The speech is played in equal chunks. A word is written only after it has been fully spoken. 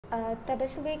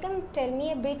Tabasu Begum, tell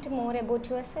me a bit more about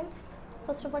yourself.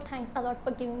 First of all, thanks a lot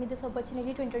for giving me this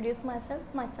opportunity to introduce myself.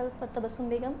 Myself, Tabassum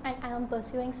Begum, and I am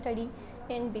pursuing study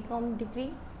in BCom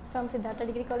degree from Siddhartha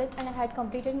Degree College, and I had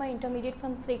completed my intermediate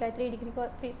from Sri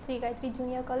Gayatri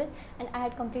Junior College, and I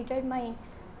had completed my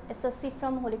SSC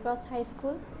from Holy Cross High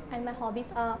School. And my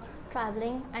hobbies are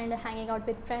traveling and hanging out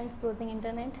with friends, browsing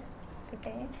internet.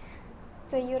 Okay.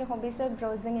 So your hobbies are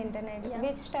browsing internet. Yeah.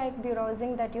 Which type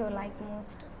browsing that you like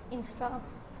most? Insta,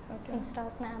 Okay.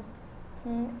 Insta, Snap.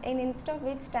 In Insta,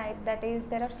 which type? That is,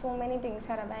 there are so many things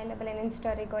are available in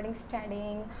Insta regarding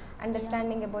studying,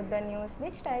 understanding about the news.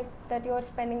 Which type that you are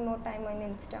spending more time on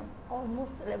Insta?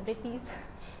 Almost celebrities.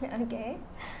 Okay.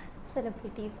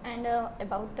 Celebrities and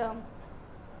about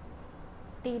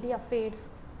daily affairs.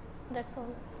 That's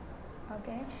all.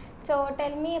 Okay. So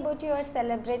tell me about your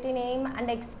celebrity name and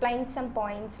explain some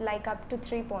points, like up to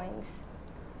 3 points.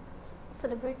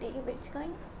 Celebrity, which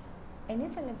kind? Any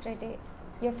celebrity,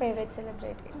 your favorite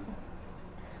celebrity.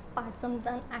 Apart from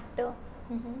the actor,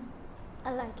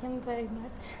 I like him very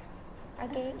much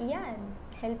Okay, yeah,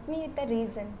 help me with the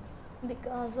reason.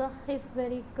 because he's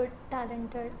very good,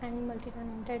 talented and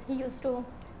multi-talented. He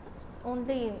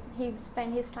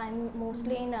spend his time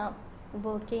mostly in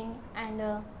working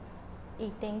and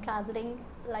eating, traveling.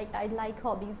 Like I like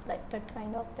hobbies like that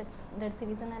kind of. That's the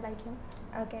reason I like him.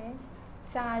 Okay.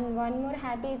 So and one more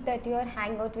habit that you are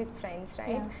hang out with friends, right?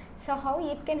 Yeah. So how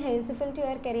it can helpful to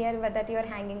your career that you are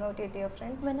hanging out with your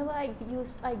friends? Whenever I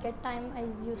get time, I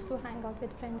used to hang out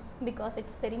with friends because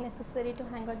it's very necessary to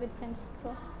hang out with friends.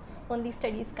 So only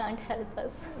studies can't help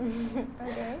us.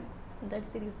 Okay.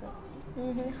 That's the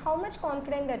reason. How much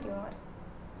confident that you are?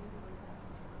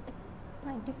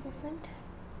 90%.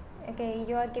 Okay,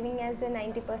 you are giving us a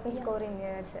 90% Yeah. score in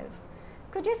yourself.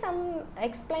 Could you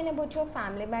explain about your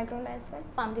family background as well?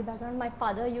 Family background. My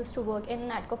father used to work in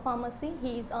Natco Pharmacy.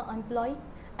 He is unemployed,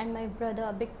 and my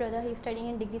brother, big brother, he's studying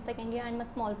in degree second year, and my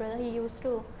small brother, he used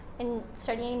to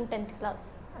studying in 10th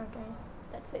class. Okay.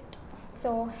 That's it.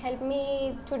 So help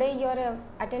me, today you are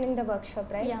attending the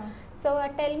workshop, right? Yeah. So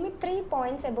tell me 3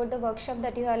 points about the workshop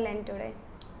that you have learned today.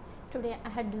 Today I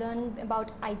had learned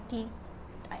about IT,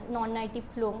 non-IT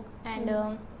flow,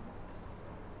 and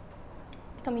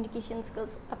communication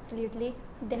skills. Absolutely,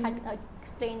 they had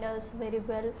explained us very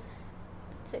well.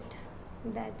 That's it.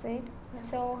 That's it. Yeah.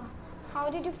 So how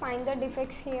did you find the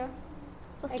defects here?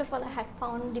 First of all, I had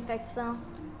found defects.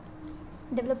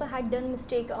 Developer had done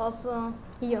mistake of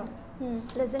here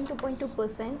less than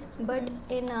 2.2%, but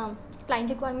in client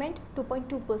requirement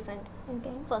 2.2%.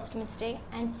 Okay. First mistake,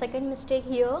 and second mistake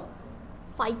here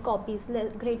 5 copies,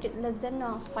 less than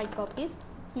 5 copies.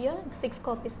 Here 6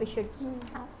 copies we should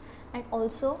have, and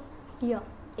also here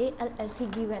ALS he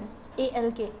given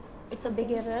ALK. It's a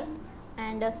big error.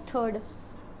 And third,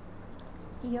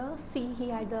 here C he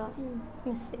had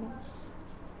missing.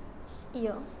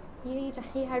 Here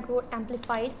he had wrote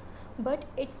amplified, but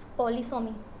it's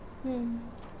polysomy.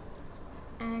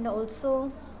 And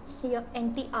also here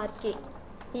NTRK,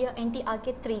 here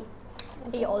NTRK 3.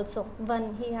 Here also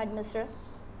 1 he had missed,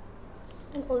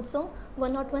 and also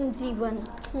 101 G1.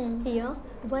 Here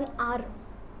 1R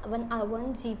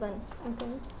 1R1 G1.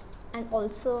 Okay. And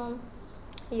also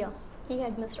here he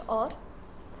had missed OR,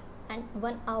 and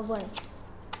 1R1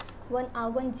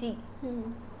 G.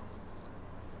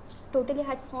 Totally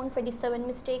had found 27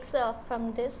 mistakes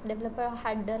from this. Developer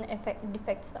had done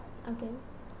defects. Okay.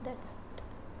 That's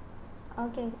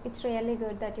Okay. It's really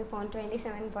good that you found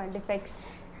 27 point defects.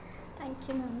 Thank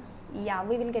you, ma'am. Yeah,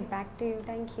 we will get back to you.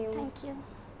 Thank you. Thank you.